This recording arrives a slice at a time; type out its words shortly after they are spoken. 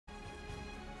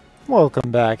Welcome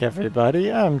back,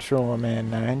 everybody. I'm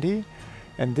TrollMan90,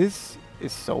 and this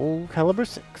is SoulCalibur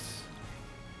 6.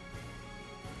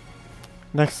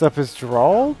 Next up is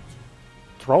Geralt?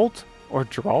 Or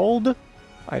Gerald?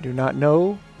 I do not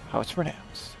know how it's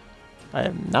pronounced. I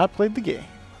have not played the game.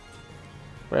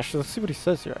 But actually, let's see what he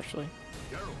says here, actually.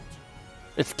 Geralt.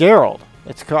 It's Geralt.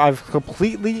 I'm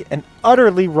completely and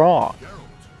utterly wrong. Geralt.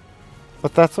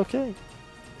 But that's okay.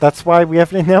 That's why we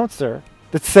have an announcer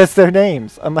that says their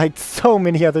names, unlike so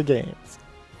many other games.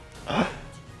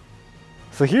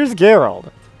 So here's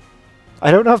Geralt.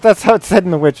 I don't know if that's how it's said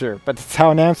in The Witcher, but it's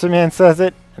how Announcer Man says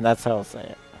it, and that's how I'll say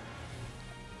it.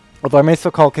 Although I may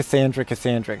still call Cassandra,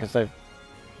 because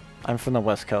I'm from the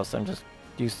West Coast. I'm just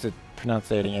used to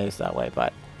pronouncing A's that way,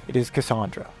 but it is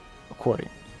Cassandra, according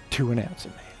to Announcer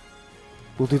Man.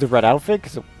 We'll do the red outfit,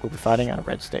 because we'll be fighting on a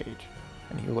red stage,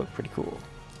 and he'll look pretty cool.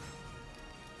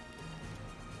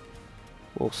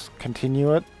 We'll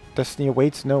continue it. Destiny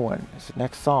Awaits No One is the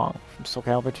next song from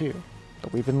SoulCaliburVI 2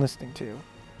 that we've been listening to.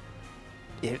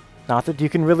 Not that you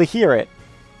can really hear it,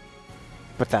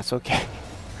 but that's okay.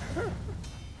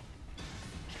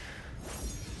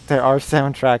 There are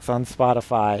soundtracks on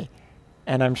Spotify,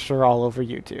 and I'm sure all over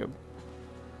YouTube.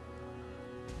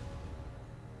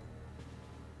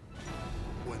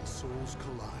 When souls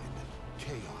collide,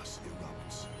 chaos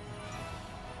erupts.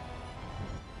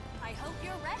 I hope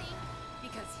you're ready,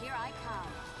 because here I come.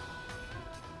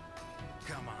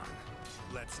 Come on,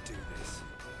 let's do this.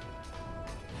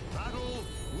 Battle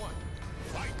 1.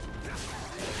 Fight!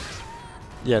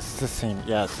 Yes, it's the same.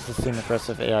 Yes, it's the same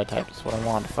aggressive AI type. It's what I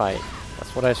want to fight.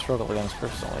 That's what I struggle against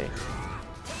personally.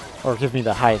 Or give me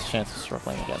the highest chance of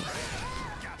struggling against.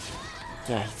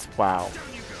 Yeah, wow.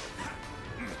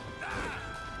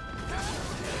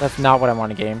 That's not what I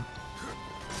want to game.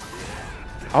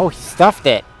 Oh, he stuffed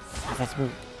it! Oh, that's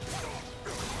move.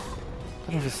 I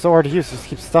don't know if it's so hard to use, just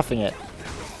keep stuffing it.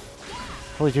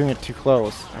 Probably doing it too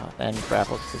close. Oh, and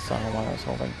grapple is the song I was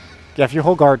holding. Yeah, if you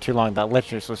hold guard too long, that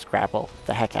literally just grapple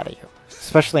the heck out of you.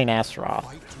 Especially in Astaroth.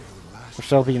 Which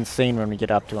that'll be insane when we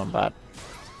get up to him, but...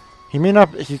 He may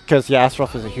not... Because, yeah,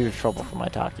 Astaroth is a huge trouble for my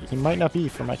Taki. He might not be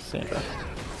for my Cassandra.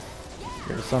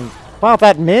 Here's some... Wow,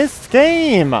 that missed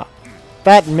game!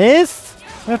 That missed?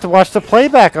 I have to watch the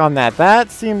playback on that. That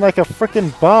seemed like a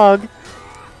freaking bug.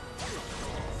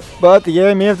 But the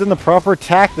AI may have done the proper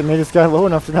attack that made this guy low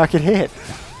enough to not get hit.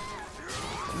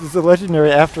 This is a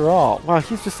legendary after all. Wow,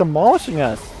 he's just demolishing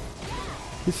us.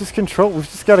 He's just controlled. We've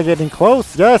just got to get in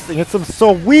close. Yes, and get some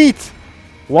sweet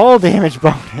wall damage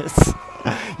bonus.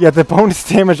 Yeah, the bonus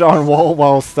damage on wall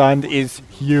while stunned is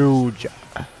huge.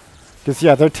 Because,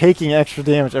 yeah, they're taking extra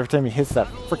damage every time he hits that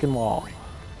freaking wall.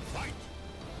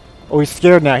 Oh, he's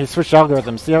scared now. He switched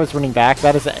algorithms. See how he's running back?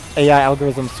 That is an AI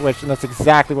algorithm switch, and that's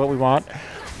exactly what we want.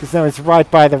 Because now he's right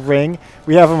by the ring.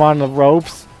 We have him on the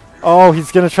ropes. Oh,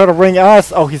 he's going to try to ring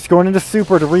us. Oh, he's going into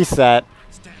super to reset.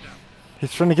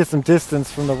 He's trying to get some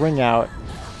distance from the ring out.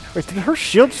 Wait, did her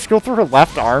shield just go through her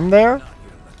left arm there?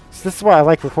 So this is why I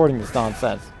like recording this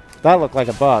nonsense. That looked like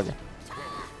a bug.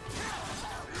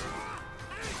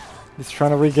 He's trying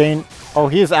to regain... Oh,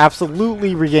 he has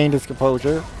absolutely regained his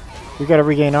composure. We got to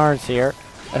regain ours here.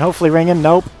 And hopefully ring him.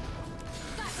 Nope.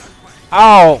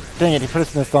 Oh, dang it. He put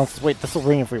us in this nonsense. Wait, this will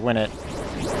ring if we win it.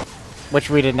 Which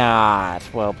we did not.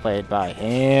 Well played by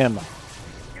him.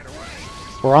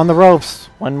 We're on the ropes.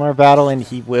 One more battle and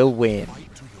he will win.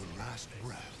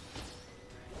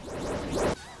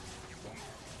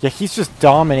 Yeah, he's just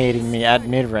dominating me at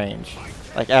mid-range.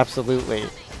 Like, absolutely.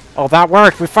 Oh, that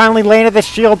worked! We finally landed the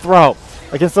shield throw!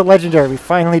 Against the legendary. We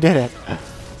finally did it.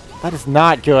 That is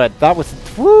not good. That was...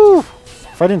 Woo!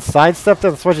 If I didn't sidestep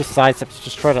that, that's why I just sidestepped to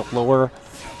just try to lower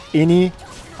any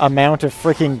amount of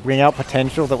freaking ring-out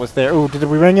potential that was there. Ooh, did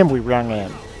we ring him? We rung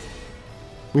him.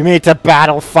 We made it to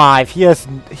Battle 5.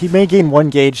 He may gain 1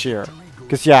 gauge here.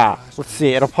 Because, yeah, let's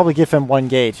see. It'll probably give him 1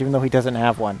 gauge, even though he doesn't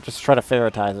have one. Just try to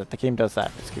ferritize it. The game does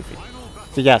that. It's goofy.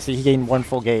 So, yeah, see, he gained 1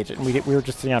 full gauge. And we were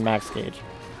just sitting on max gauge.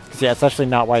 Because, yeah, it's actually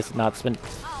not wise to not spin.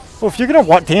 Oh, if you're going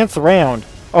to dance around.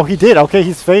 Oh, he did. Okay,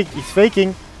 he's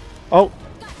faking. Oh,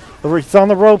 he's on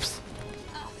the ropes.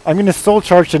 I'm going to soul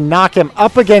charge to knock him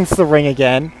up against the ring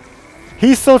again.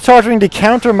 He's soul charging to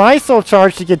counter my soul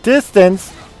charge to get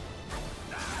distance.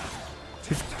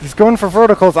 He's going for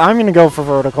verticals. I'm going to go for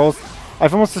verticals.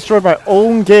 I've almost destroyed my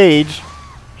own gauge.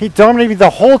 He dominated me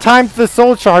the whole time to the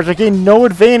soul charge. I gained no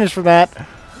advantage from that.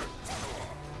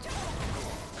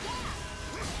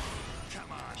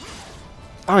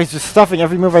 Oh, he's just stuffing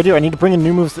every move I do. I need to bring in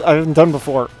new moves I haven't done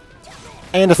before.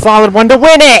 And a solid one to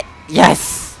win it!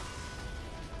 Yes!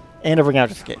 And a ring out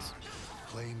just in case.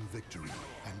 Claim victory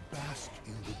and bask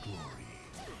in the glory.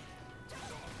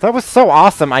 That was so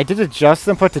awesome. I did a just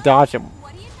input to dodge him.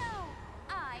 What do you know?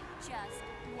 I just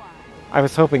won. I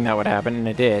was hoping that would happen, and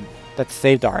it did. That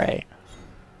saved our A.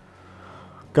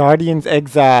 Guardians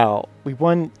Exile. We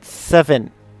won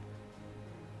 7.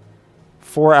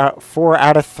 4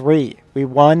 out of 3. We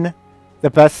won the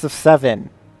best of 7.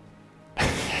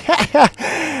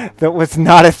 That was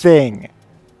not a thing.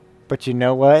 But you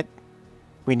know what?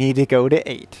 We need to go to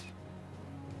 8.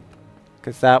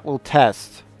 Because that will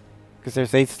test. Because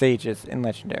there's 8 stages in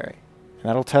Legendary. And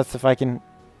that'll test if I can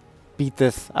beat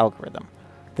this algorithm.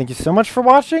 Thank you so much for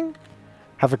watching.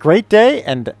 Have a great day.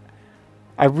 And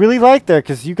I really like there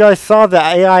because you guys saw the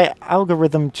AI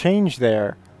algorithm change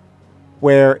there.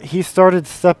 Where he started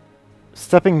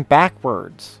stepping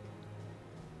backwards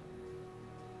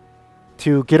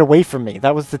to get away from me.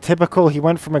 That was the typical, he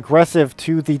went from aggressive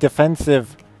to the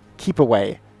defensive keep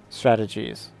away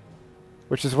strategies.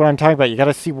 Which is what I'm talking about. You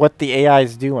gotta see what the AI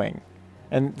is doing.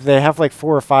 And they have like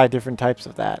 4 or 5 different types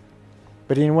of that.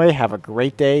 But anyway, have a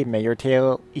great day. May your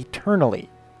tale eternally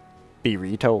be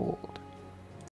retold.